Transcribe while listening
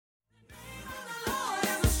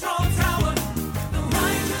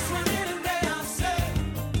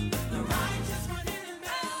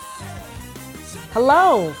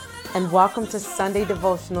Hello, and welcome to Sunday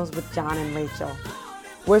Devotionals with John and Rachel.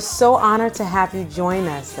 We're so honored to have you join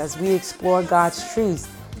us as we explore God's truths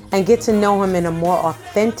and get to know Him in a more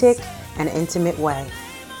authentic and intimate way.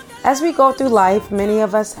 As we go through life, many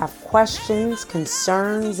of us have questions,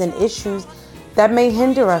 concerns, and issues that may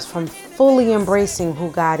hinder us from fully embracing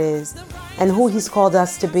who God is and who He's called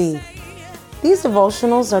us to be. These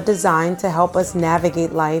devotionals are designed to help us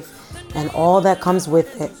navigate life and all that comes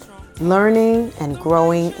with it, learning and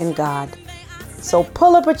growing in God. So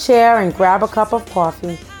pull up a chair and grab a cup of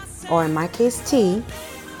coffee, or in my case, tea,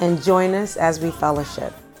 and join us as we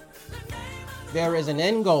fellowship. There is an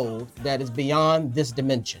end goal that is beyond this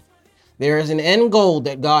dimension. There is an end goal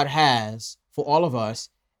that God has for all of us,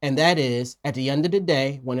 and that is, at the end of the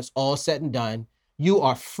day, when it's all said and done, you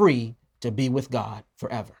are free to be with God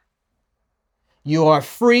forever. You are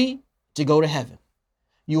free to go to heaven.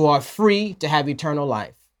 You are free to have eternal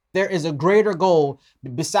life. There is a greater goal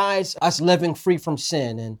besides us living free from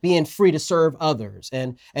sin and being free to serve others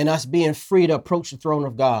and us being free to approach the throne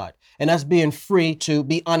of God and us being free to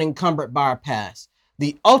be unencumbered by our past.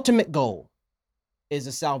 The ultimate goal is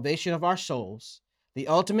the salvation of our souls. The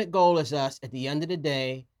ultimate goal is us, at the end of the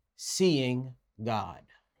day, seeing God.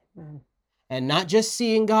 Amen. And not just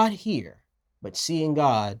seeing God here, but seeing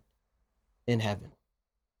God in heaven.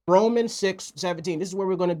 Romans 6:17. This is where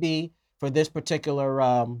we're going to be for this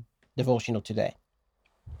particular devotional today.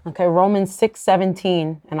 Okay, Romans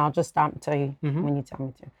 6:17, and I'll just stop and tell you when you tell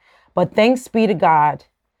me to. But thanks be to God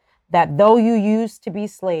that though you used to be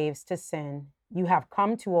slaves to sin, you have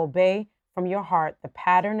come to obey from your heart the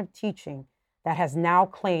pattern of teaching that has now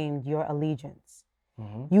claimed your allegiance.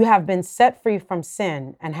 You have been set free from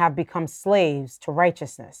sin and have become slaves to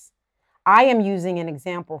righteousness. I am using an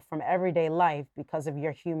example from everyday life because of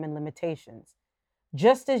your human limitations.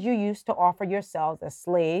 Just as you used to offer yourselves as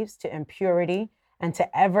slaves to impurity and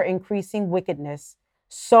to ever-increasing wickedness,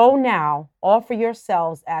 so now offer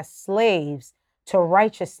yourselves as slaves to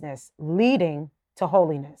righteousness, leading to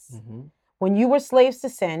holiness. When you were slaves to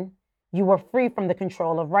sin, you were free from the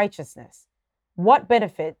control of righteousness. What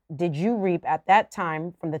benefit did you reap at that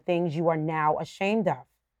time from the things you are now ashamed of?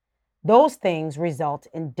 Those things result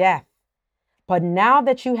in death. But now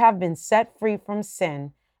that you have been set free from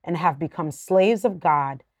sin and have become slaves of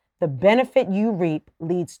God, the benefit you reap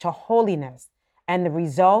leads to holiness, and the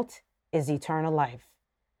result is eternal life.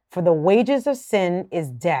 For the wages of sin is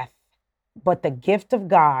death, but the gift of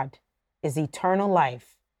God is eternal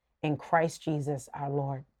life in Christ Jesus our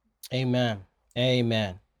Lord. Amen.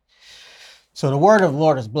 Amen. So the word of the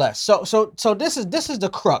Lord is blessed. So this is the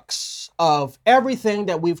crux of everything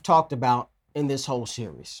that we've talked about in this whole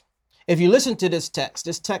series. If you listen to this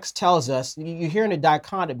text tells us, you're hearing the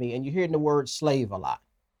dichotomy and you're hearing the word slave a lot,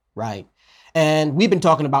 right? And we've been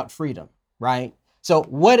talking about freedom, right? So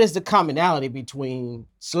what is the commonality between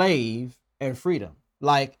slave and freedom?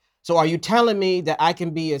 So are you telling me that I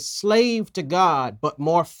can be a slave to God, but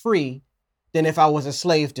more free than if I was a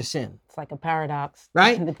slave to sin? It's like a paradox.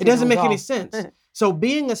 Right? The It two doesn't don't make any go. sense. So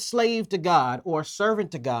being a slave to God or a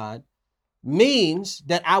servant to God means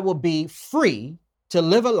that I will be free to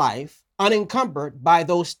live a life unencumbered by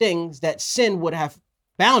those things that sin would have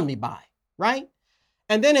bound me by, right?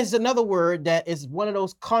 And then there's another word that is one of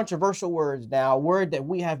those controversial words now, a word that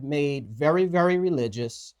we have made very, very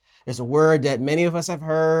religious. It's a word that many of us have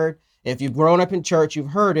heard. If you've grown up in church, you've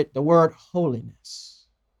heard it, the word holiness,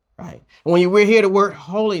 right? And when you hear the word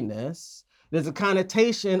holiness, there's a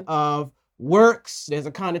connotation of works, there's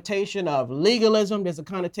a connotation of legalism, there's a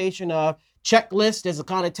connotation of checklist, there's a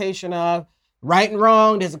connotation of right and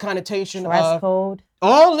wrong, there's a connotation Dress of code.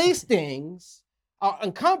 all these things are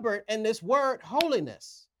encumbered in this word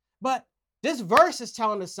holiness. But this verse is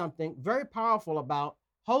telling us something very powerful about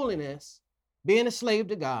holiness, being a slave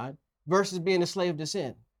to God versus being a slave to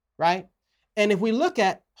sin, right? And if we look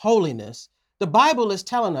at holiness, the Bible is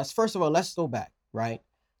telling us, first of all, let's go back, right?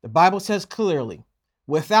 The Bible says clearly,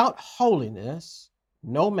 without holiness,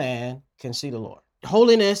 no man can see the Lord.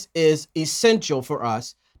 Holiness is essential for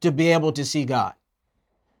us to be able to see God.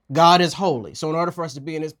 God is holy. So in order for us to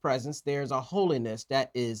be in His presence, there's a holiness that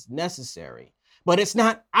is necessary. But it's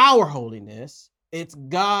not our holiness, it's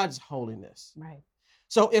God's holiness. Right.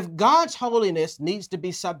 So if God's holiness needs to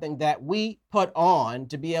be something that we put on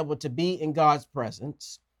to be able to be in God's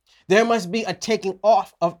presence, there must be a taking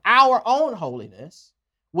off of our own holiness,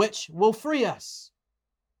 which will free us.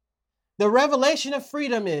 The revelation of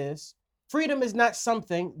freedom is not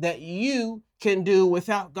something that you can do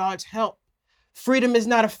without God's help. Freedom is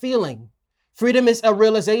not a feeling. Freedom is a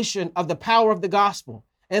realization of the power of the gospel,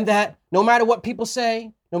 and that no matter what people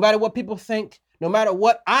say, no matter what people think, no matter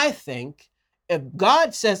what I think, if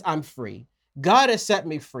God says I'm free, God has set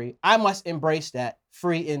me free, I must embrace that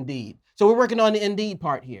free indeed. So we're working on the indeed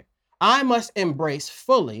part here. I must embrace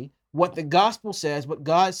fully what the gospel says, what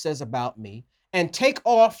God says about me, and take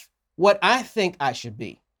off what I think I should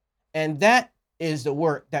be. And that is the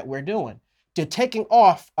work that we're doing, to taking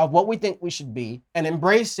off of what we think we should be and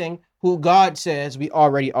embracing who God says we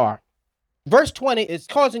already are. Verse 20 is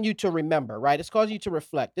causing you to remember, right? It's causing you to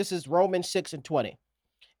reflect. This is Romans 6:20.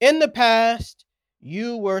 In the past,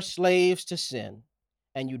 you were slaves to sin,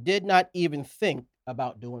 and you did not even think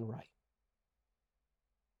about doing right.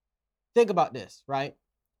 Think about this, right?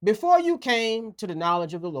 Before you came to the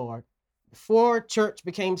knowledge of the Lord, before church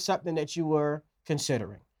became something that you were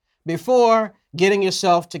considering, before getting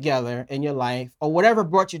yourself together in your life or whatever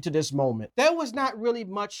brought you to this moment, there was not really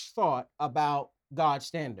much thought about God's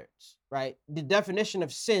standards, right? The definition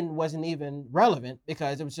of sin wasn't even relevant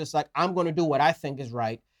because it was just like, I'm going to do what I think is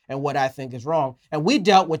right and what I think is wrong. And we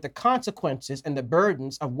dealt with the consequences and the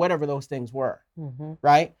burdens of whatever those things were,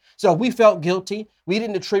 right? So if we felt guilty, we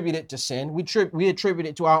didn't attribute it to sin. We attribute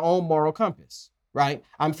it to our own moral compass, right?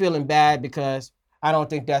 I'm feeling bad because I don't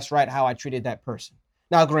think that's right how I treated that person.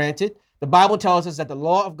 Now, granted, the Bible tells us that the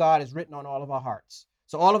law of God is written on all of our hearts.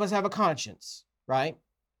 So all of us have a conscience, right?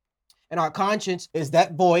 And our conscience is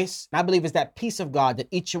that voice, and I believe it's that peace of God that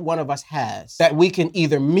each one of us has, that we can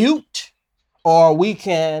either mute or we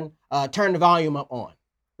can turn the volume up on,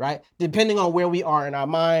 right? Depending on where we are in our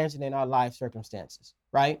minds and in our life circumstances,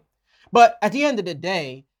 right? But at the end of the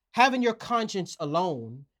day, having your conscience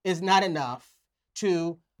alone is not enough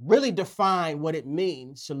to really define what it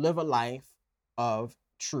means to live a life of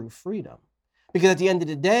true freedom. Because at the end of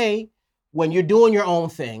the day, when you're doing your own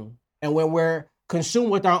thing and when we're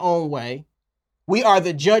consumed with our own way, we are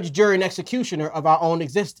the judge, jury, and executioner of our own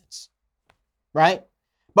existence, right?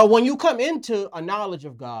 But when you come into a knowledge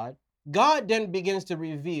of God, God then begins to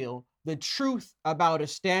reveal the truth about a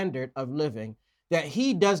standard of living that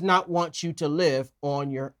he does not want you to live on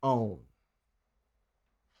your own.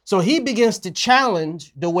 So he begins to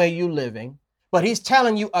challenge the way you're living, but he's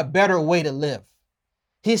telling you a better way to live.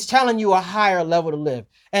 He's telling you a higher level to live.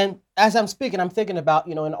 And as I'm speaking, I'm thinking about,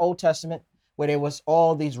 in the Old Testament, where there was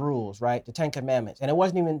all these rules, right? The 10 Commandments. And it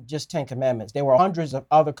wasn't even just 10 Commandments. There were hundreds of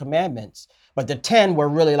other commandments, but the 10 were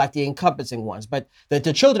really like the encompassing ones. But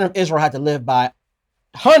the children of Israel had to live by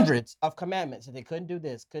hundreds of commandments. And they couldn't do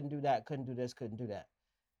this, couldn't do that, couldn't do this, couldn't do that.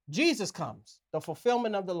 Jesus comes, the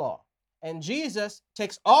fulfillment of the law. And Jesus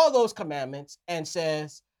takes all those commandments and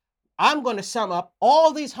says, I'm going to sum up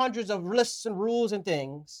all these hundreds of lists and rules and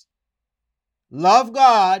things. Love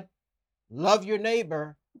God, love your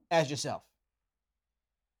neighbor as yourself.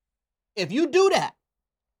 If you do that,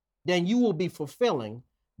 then you will be fulfilling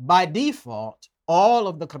by default all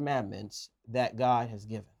of the commandments that God has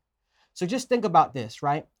given. So just think about this,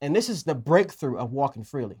 right? And this is the breakthrough of walking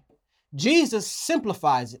freely. Jesus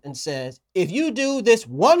simplifies it and says, if you do this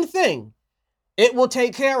one thing, it will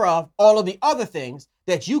take care of all of the other things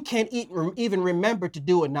that you can't even remember to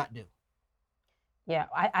do and not do. Yeah,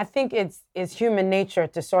 I think it's human nature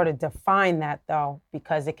to sort of define that, though,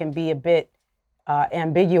 because it can be a bit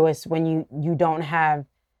ambiguous when you don't have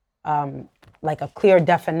like a clear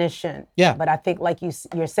definition. Yeah. But I think, like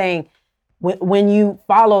you're saying, when you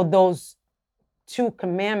follow those two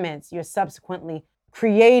commandments, you're subsequently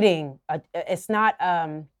creating it's not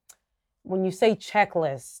when you say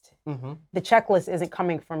checklist, the checklist isn't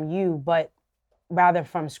coming from you, but rather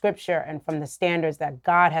from scripture and from the standards that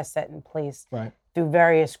God has set in place through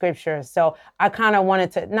various scriptures. So I kind of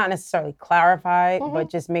wanted to not necessarily clarify, but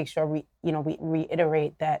just make sure we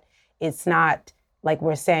reiterate that it's not like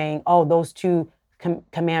we're saying, oh, those two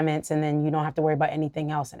commandments, and then you don't have to worry about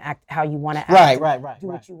anything else and act how you want to act. Do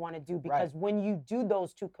what you want to do. Because when you do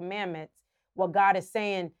those two commandments, what God is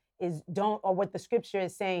saying is or what the scripture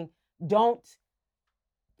is saying, don't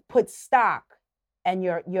put stock and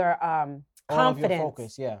your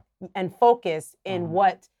confidence and focus in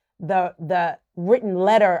what the written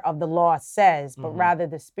letter of the law says, but rather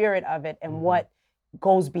the spirit of it and what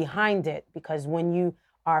goes behind it. Because when you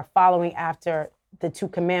are following after the two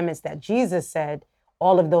commandments that Jesus said,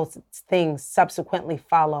 all of those things subsequently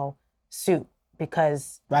follow suit,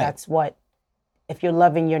 because that's what, if you're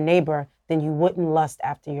loving your neighbor, then you wouldn't lust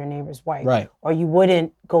after your neighbor's wife, or you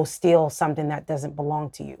wouldn't go steal something that doesn't belong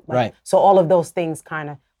to you. So all of those things kind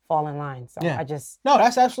of fall in line. So I just... No,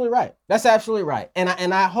 that's absolutely right. That's absolutely right.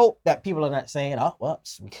 And I hope that people are not saying, oh, well,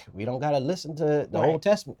 we don't got to listen to the Old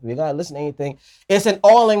Testament. We got to listen to anything. It's an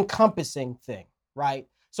all-encompassing thing, right?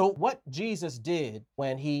 So what Jesus did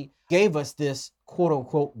when he gave us this quote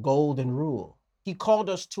unquote golden rule, he called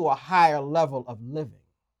us to a higher level of living.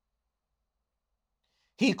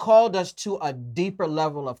 He called us to a deeper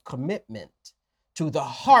level of commitment to the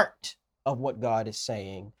heart of what God is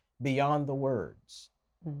saying beyond the words.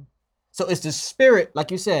 Mm. So it's the spirit,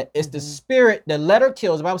 like you said, it's the spirit. The letter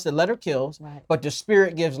kills. The Bible said letter kills, right, but the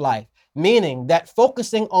spirit gives life. Meaning that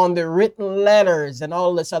focusing on the written letters and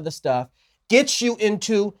all this other stuff gets you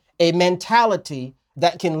into a mentality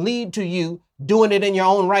that can lead to you doing it in your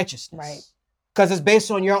own righteousness. Right. Because it's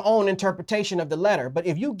based on your own interpretation of the letter. But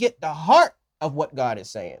if you get the heart of what God is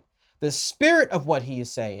saying, the spirit of what he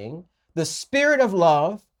is saying, the spirit of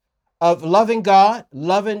love, of loving God,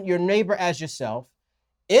 loving your neighbor as yourself,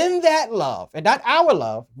 in that love, and not our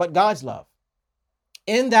love, but God's love,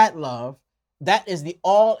 in that love, that is the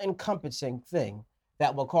all-encompassing thing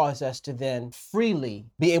that will cause us to then freely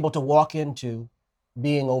be able to walk into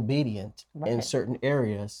being obedient in certain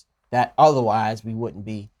areas that otherwise we wouldn't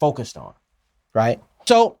be focused on, right?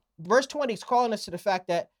 So verse 20 is calling us to the fact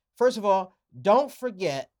that, first of all, don't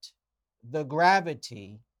forget the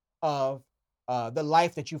gravity of the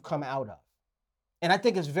life that you've come out of. And I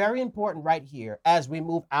think it's very important right here as we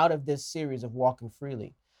move out of this series of walking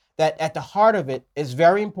freely, that at the heart of it is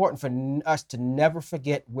very important for us to never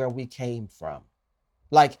forget where we came from.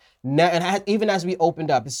 Like, even as we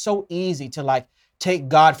opened up, it's so easy to like take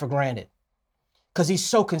God for granted because he's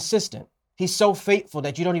so consistent. He's so faithful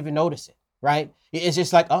that you don't even notice it, right? It's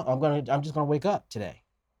just like, oh, I'm just gonna wake up today.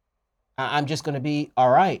 I'm just gonna be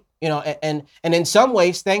all right, you know. And in some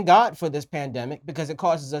ways, thank God for this pandemic because it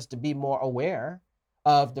causes us to be more aware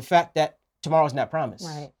of the fact that tomorrow's not promised.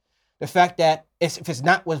 Right. The fact that if it's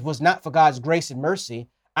not was not for God's grace and mercy,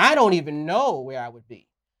 I don't even know where I would be.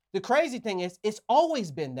 The crazy thing is, it's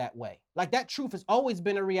always been that way. Like that truth has always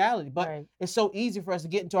been a reality, but it's so easy for us to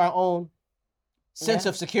get into our own sense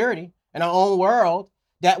of security and our own world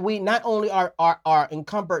that we not only are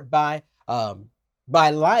encumbered by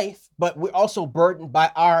life, but we're also burdened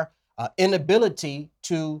by our inability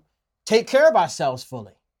to take care of ourselves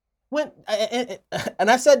fully. And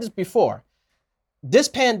I said this before, this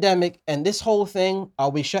pandemic and this whole thing, are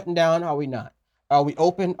we shutting down? Are we not? Are we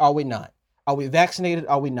open? Are we not? Are we vaccinated?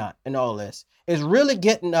 Are we not? And all this is really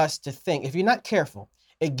getting us to think, if you're not careful,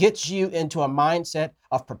 it gets you into a mindset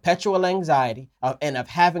of perpetual anxiety and of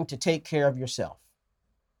having to take care of yourself.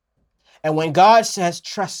 And when God says,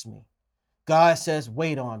 trust me, God says,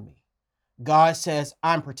 wait on me. God says,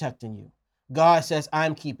 I'm protecting you. God says,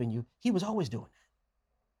 I'm keeping you. He was always doing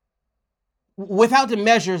that. Without the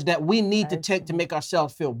measures that we need to take to make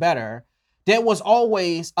ourselves feel better, there was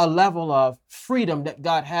always a level of freedom that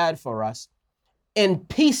God had for us in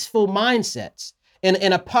peaceful mindsets,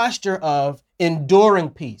 in a posture of enduring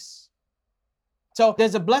peace. So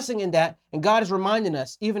there's a blessing in that. And God is reminding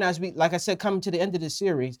us, even as we, like I said, coming to the end of this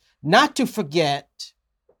series, not to forget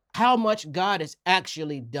how much God has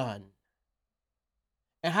actually done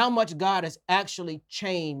and how much God has actually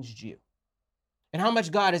changed you and how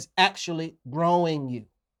much God is actually growing you.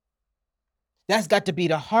 That's got to be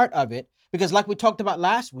the heart of it, because like we talked about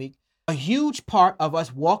last week, a huge part of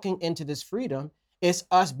us walking into this freedom is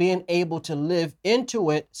us being able to live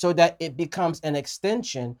into it so that it becomes an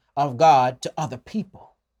extension of God to other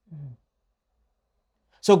people. Mm.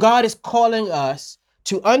 So God is calling us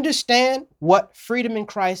to understand what freedom in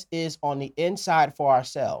Christ is on the inside for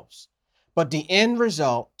ourselves. But the end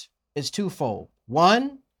result is twofold.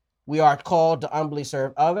 One, we are called to humbly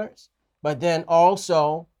serve others, but then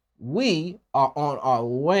also we are on our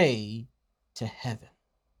way to heaven.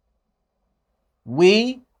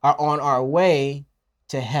 We are on our way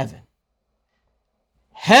to heaven.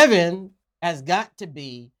 Heaven has got to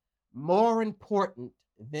be more important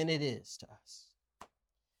than it is to us.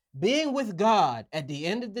 Being with God at the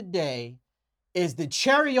end of the day is the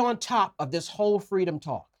cherry on top of this whole freedom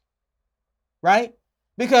talk, right?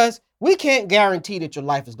 Because we can't guarantee that your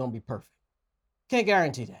life is going to be perfect. Can't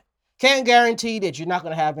guarantee that. Can't guarantee that you're not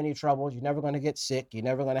going to have any troubles. You're never going to get sick. You're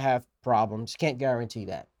never going to have problems. Can't guarantee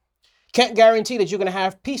that. Can't guarantee that you're going to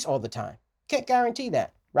have peace all the time. Can't guarantee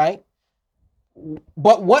that, right?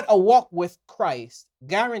 But what a walk with Christ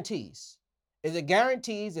guarantees is it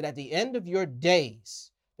guarantees that at the end of your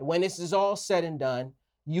days, when this is all said and done,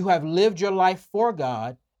 you have lived your life for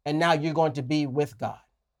God, and now you're going to be with God.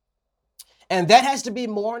 And that has to be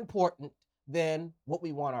more important than what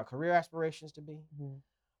we want our career aspirations to be,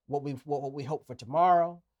 what we hope for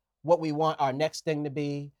tomorrow, what we want our next thing to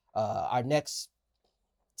be, our next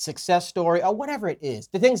success story, or whatever it is,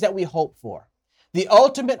 the things that we hope for. The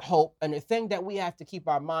ultimate hope and the thing that we have to keep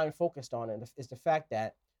our mind focused on is the fact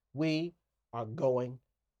that we are going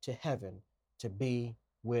to heaven to be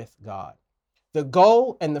with God. The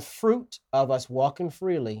goal and the fruit of us walking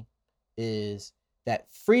freely is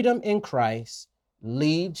that freedom in Christ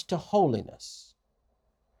leads to holiness,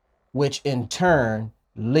 which in turn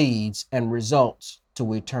leads and results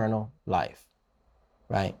to eternal life,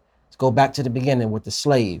 right? Let's go back to the beginning with the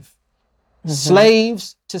slave. Mm-hmm.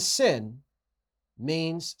 Slaves to sin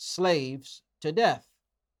means slaves to death.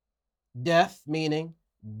 Death meaning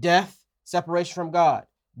death, separation from God,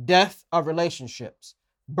 death of relationships,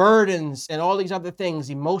 burdens, and all these other things,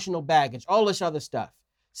 emotional baggage, all this other stuff.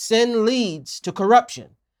 Sin leads to corruption.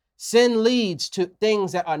 Sin leads to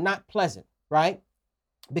things that are not pleasant, right?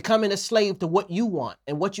 Becoming a slave to what you want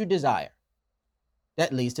and what you desire.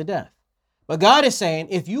 That leads to death. But God is saying,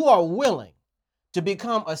 if you are willing to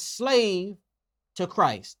become a slave to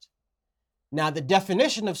Christ, now the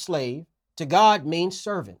definition of slave to God means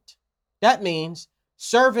servant. That means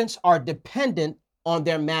servants are dependent on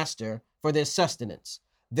their master for their sustenance.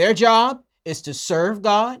 Their job is to serve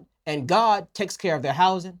God, and God takes care of their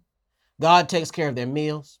housing. God takes care of their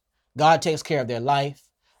meals. God takes care of their life.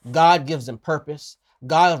 God gives them purpose.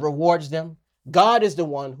 God rewards them. God is the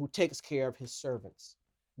one who takes care of his servants.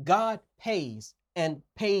 God pays and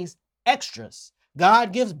pays extras.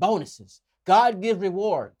 God gives bonuses. God gives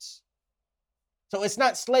rewards. So it's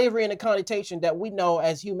not slavery in the connotation that we know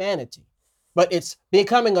as humanity, but it's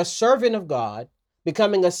becoming a servant of God,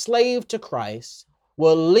 becoming a slave to Christ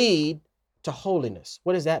will lead to holiness.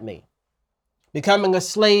 What does that mean? Becoming a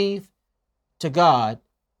slave to God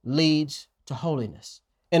leads to holiness.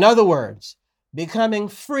 In other words, becoming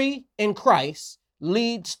free in Christ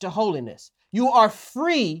leads to holiness. You are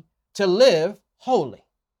free to live holy.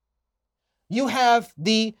 You have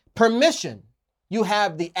the permission. You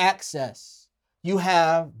have the access. You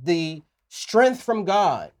have the strength from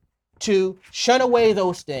God to shun away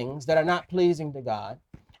those things that are not pleasing to God.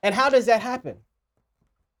 And how does that happen?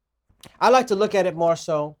 I like to look at it more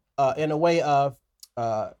so in a way of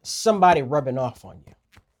somebody rubbing off on you,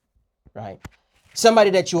 right? Somebody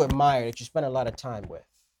that you admire, that you spend a lot of time with.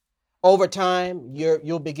 Over time,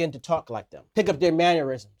 you'll begin to talk like them, pick up their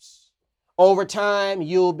mannerisms. Over time,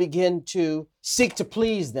 you'll begin to seek to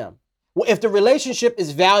please them. Well, if the relationship is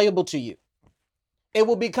valuable to you, it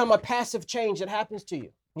will become a passive change that happens to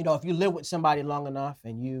you. You know, if you live with somebody long enough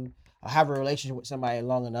and you have a relationship with somebody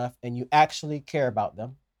long enough and you actually care about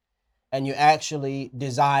them and you actually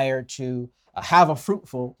desire to have a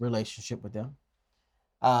fruitful relationship with them,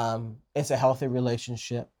 it's a healthy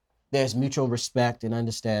relationship. There's mutual respect and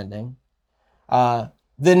understanding. The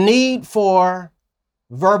need for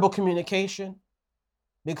verbal communication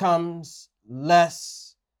becomes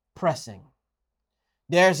less pressing.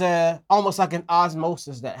 There's almost like an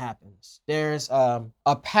osmosis that happens. There's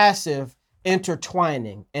a passive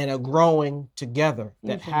intertwining and a growing together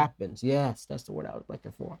that happens. Yes, that's the word I was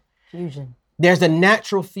looking for. Fusion. There's a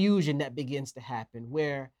natural fusion that begins to happen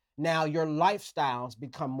where now your lifestyles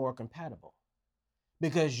become more compatible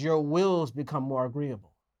because your wills become more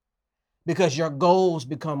agreeable, because your goals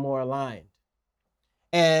become more aligned.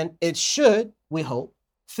 And it should, we hope,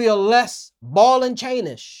 feel less ball and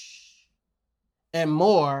chainish and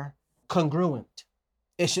more congruent.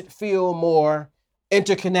 It should feel more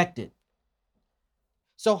interconnected.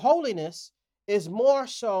 So holiness is more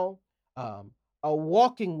so a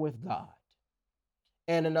walking with God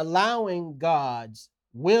and an allowing God's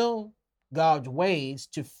will, God's ways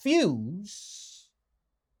to fuse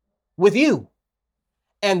with you.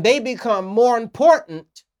 And they become more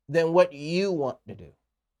important than what you want to do.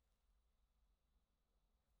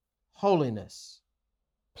 Holiness,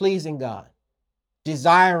 pleasing God,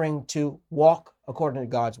 desiring to walk according to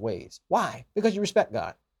God's ways. Why? Because you respect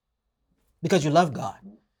God. Because you love God.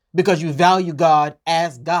 Because you value God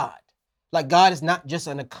as God. Like God is not just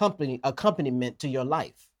an accompaniment to your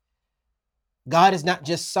life. God is not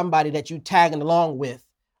just somebody that you tagging along with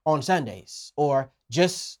on Sundays or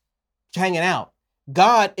just hanging out.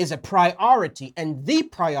 God is a priority and the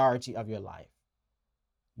priority of your life.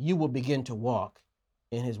 You will begin to walk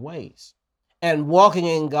in his ways. And walking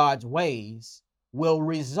in God's ways will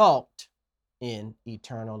result in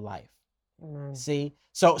eternal life. Amen. See?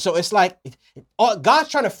 So it's like God's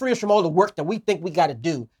trying to free us from all the work that we think we got to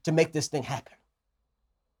do to make this thing happen.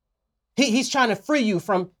 He's trying to free you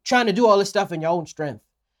from trying to do all this stuff in your own strength.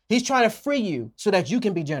 He's trying to free you so that you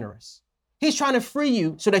can be generous. He's trying to free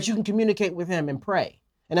you so that you can communicate with him and pray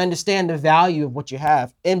and understand the value of what you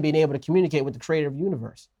have and being able to communicate with the creator of the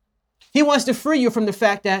universe. He wants to free you from the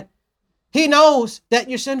fact that he knows that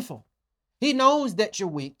you're sinful. He knows that you're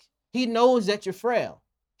weak. He knows that you're frail.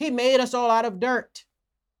 He made us all out of dirt.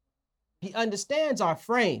 He understands our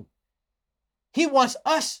frame. He wants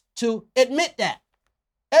us to admit that.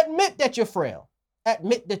 Admit that you're frail.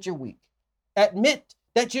 Admit that you're weak. Admit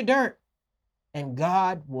that you're dirt. And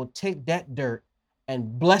God will take that dirt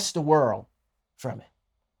and bless the world from it.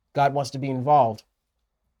 God wants to be involved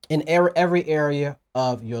in every area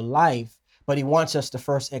of your life, but he wants us to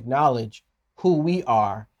first acknowledge who we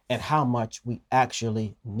are and how much we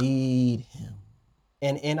actually need him.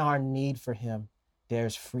 And in our need for him,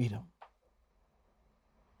 there's freedom.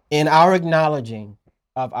 In our acknowledging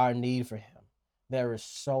of our need for him, there is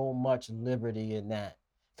so much liberty in that,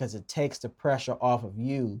 because it takes the pressure off of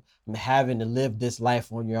you from having to live this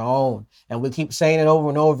life on your own. And we keep saying it over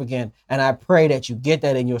and over again. And I pray that you get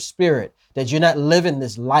that in your spirit, that you're not living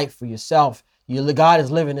this life for yourself. God is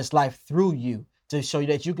living this life through you to show you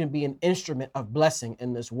that you can be an instrument of blessing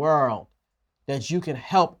in this world, that you can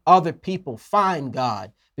help other people find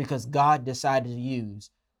God because God decided to use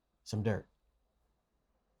some dirt.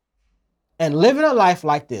 And living a life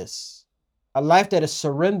like this, a life that is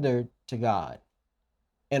surrendered to God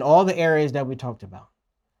in all the areas that we talked about.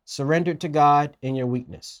 Surrendered to God in your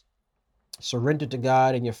weakness. Surrendered to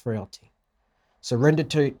God in your frailty. Surrendered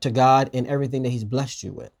to God in everything that he's blessed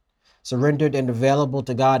you with. Surrendered and available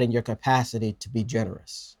to God in your capacity to be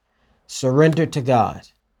generous. Surrendered to God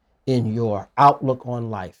in your outlook on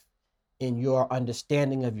life, in your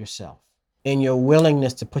understanding of yourself, in your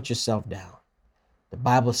willingness to put yourself down. The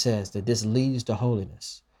Bible says that this leads to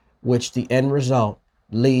holiness, which the end result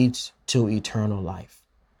leads to eternal life.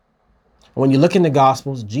 When you look in the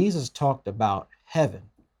Gospels, Jesus talked about heaven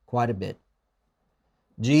quite a bit.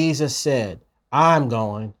 Jesus said, I'm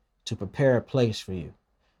going to prepare a place for you,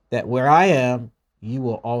 that where I am, you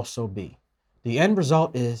will also be. The end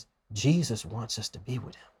result is Jesus wants us to be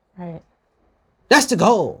with him. Right. That's the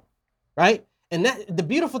goal, right? And the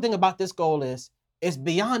beautiful thing about this goal is it's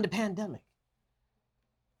beyond the pandemic.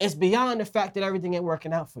 It's beyond the fact that everything ain't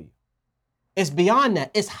working out for you. It's beyond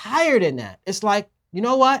that. It's higher than that. It's like, you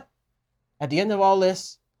know what? At the end of all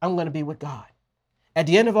this, I'm going to be with God. At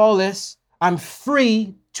the end of all this, I'm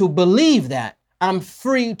free to believe that. I'm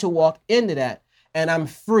free to walk into that. And I'm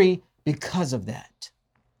free because of that.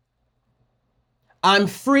 I'm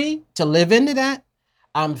free to live into that.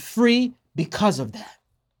 I'm free because of that.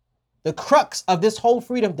 The crux of this whole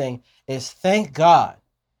freedom thing is thank God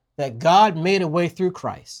that God made a way through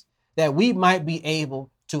Christ, that we might be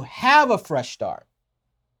able to have a fresh start,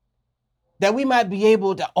 that we might be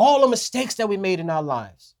able to, all the mistakes that we made in our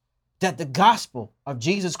lives, that the gospel of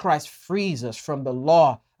Jesus Christ frees us from the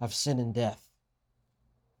law of sin and death.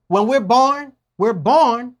 When we're born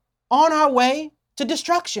on our way to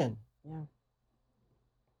destruction. Yeah.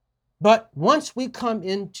 But once we come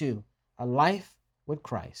into a life with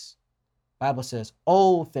Christ, the Bible says,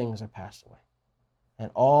 old things are passed away and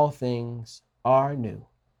all things are new.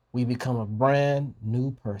 We become a brand new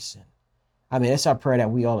person. I mean, it's our prayer that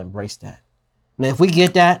we all embrace that. And if we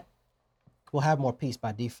get that, we'll have more peace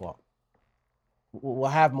by default. We'll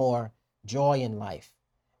have more joy in life.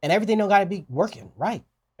 And everything don't got to be working right.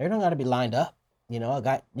 Everything don't got to be lined up.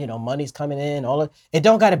 Money's coming in, it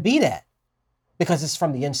don't got to be that, because it's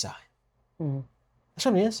from the inside. Mm-hmm. It's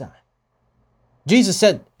from the inside. Jesus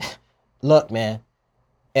said, look, man,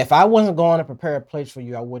 if I wasn't going to prepare a place for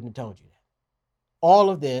you, I wouldn't have told you that. All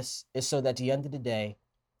of this is so that at the end of the day,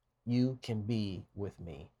 you can be with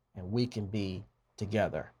me and we can be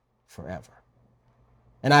together forever.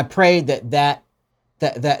 And I pray that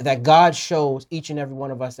God shows each and every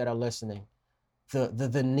one of us that are listening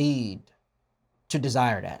the need to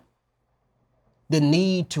desire that, the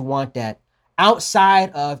need to want that outside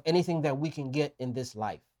of anything that we can get in this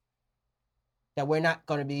life. That we're not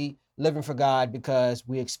going to be living for God because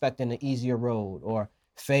we expect an easier road or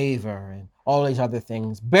favor and all these other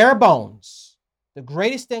things. Bare bones. The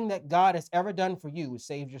greatest thing that God has ever done for you is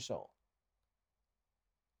save your soul.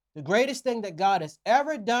 The greatest thing that God has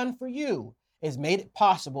ever done for you is made it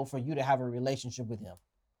possible for you to have a relationship with him.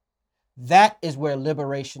 That is where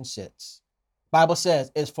liberation sits. Bible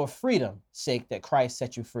says it's for freedom's sake that Christ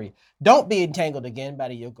set you free. Don't be entangled again by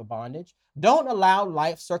the yoke of bondage. Don't allow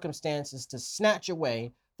life circumstances to snatch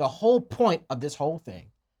away. The whole point of this whole thing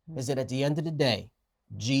is that at the end of the day,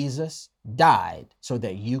 Jesus died so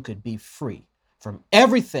that you could be free from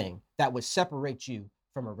everything that would separate you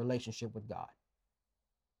from a relationship with God.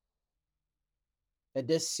 That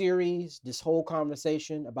this series, this whole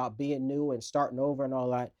conversation about being new and starting over and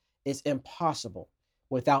all that is impossible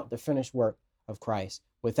without the finished work of Christ,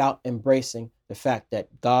 without embracing the fact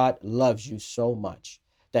that God loves you so much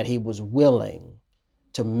that he was willing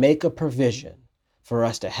to make a provision for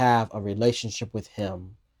us to have a relationship with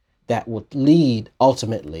him that would lead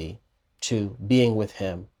ultimately to being with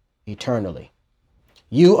him eternally.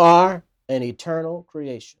 You are an eternal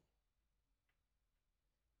creation.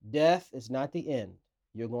 Death is not the end.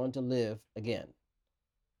 You're going to live again.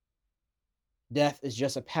 Death is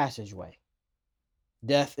just a passageway.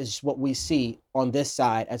 Death is what we see on this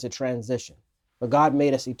side as a transition. But God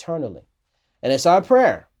made us eternally. And it's our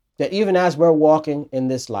prayer that even as we're walking in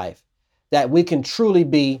this life, that we can truly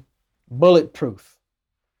be bulletproof,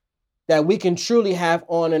 that we can truly have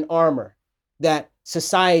on an armor that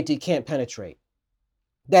society can't penetrate,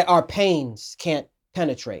 that our pains can't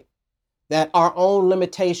penetrate, that our own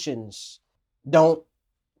limitations don't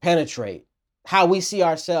penetrate, how we see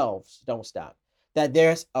ourselves don't stop, that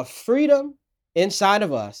there's a freedom inside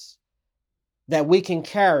of us that we can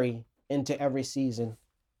carry into every season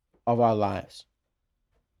of our lives.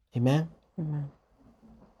 Amen? Amen.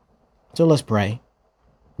 So let's pray.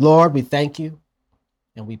 Lord, we thank you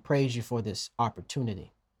and we praise you for this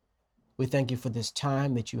opportunity. We thank you for this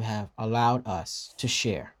time that you have allowed us to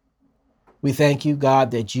share. We thank you,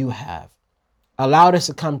 God, that you have allowed us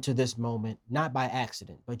to come to this moment, not by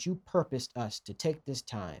accident, but you purposed us to take this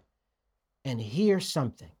time and hear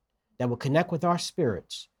something that will connect with our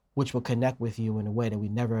spirits, which will connect with you in a way that we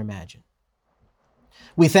never imagined.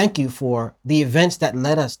 We thank you for the events that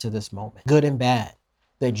led us to this moment, good and bad,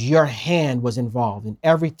 that your hand was involved in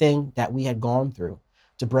everything that we had gone through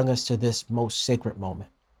to bring us to this most sacred moment.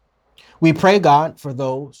 We pray, God, for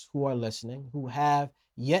those who are listening, who have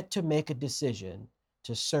yet to make a decision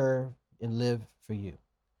to serve and live for you.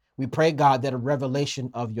 We pray, God, that a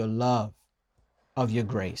revelation of your love, of your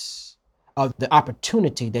grace, of the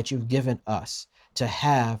opportunity that you've given us to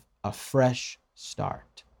have a fresh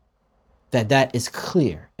start, that is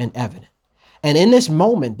clear and evident. And in this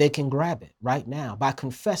moment, they can grab it right now by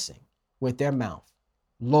confessing with their mouth,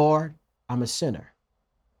 Lord, I'm a sinner.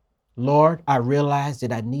 Lord, I realize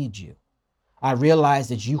that I need you. I realize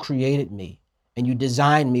that you created me and you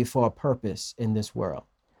designed me for a purpose in this world,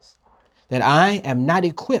 that I am not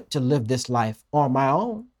equipped to live this life on my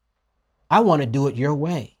own. I want to do it your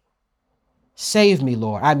way. Save me,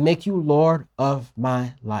 Lord. I make you Lord of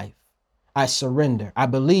my life. I surrender. I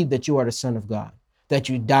believe that you are the Son of God, that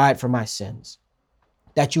you died for my sins,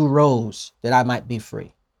 that you rose that I might be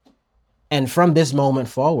free. And from this moment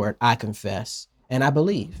forward, I confess and I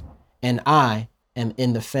believe, and I am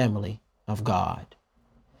in the family of God.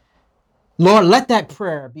 Lord, let that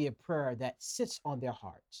prayer be a prayer that sits on their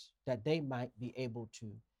hearts, that they might be able to,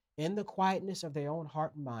 in the quietness of their own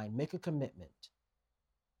heart and mind, make a commitment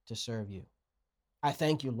to serve you. I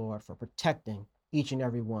thank you, Lord, for protecting each and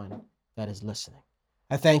every one that is listening.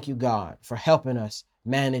 I thank you, God, for helping us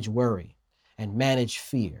manage worry and manage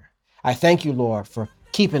fear. I thank you, Lord, for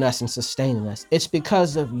keeping us and sustaining us. It's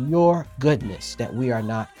because of your goodness that we are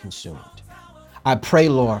not consumed. I pray,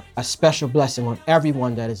 Lord, a special blessing on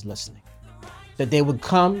everyone that is listening, that they would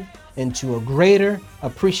come into a greater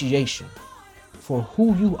appreciation for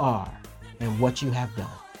who you are and what you have done,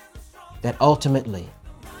 that ultimately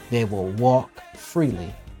they will walk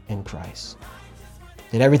freely in Christ.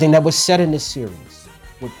 That everything that was said in this series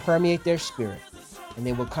would permeate their spirit and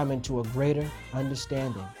they will come into a greater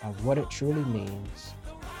understanding of what it truly means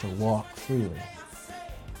to walk freely.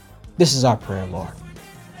 This is our prayer, Lord.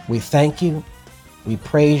 We thank you, we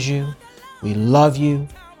praise you, we love you,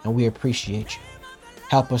 and we appreciate you.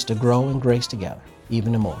 Help us to grow in grace together,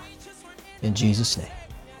 even more. In Jesus' name,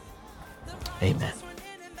 amen.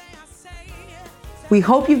 We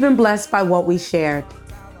hope you've been blessed by what we shared.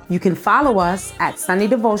 You can follow us at Sunday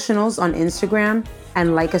Devotionals on Instagram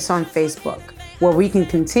and like us on Facebook, where we can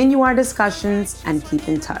continue our discussions and keep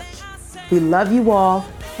in touch. We love you all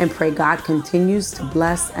and pray God continues to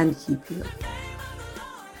bless and keep you.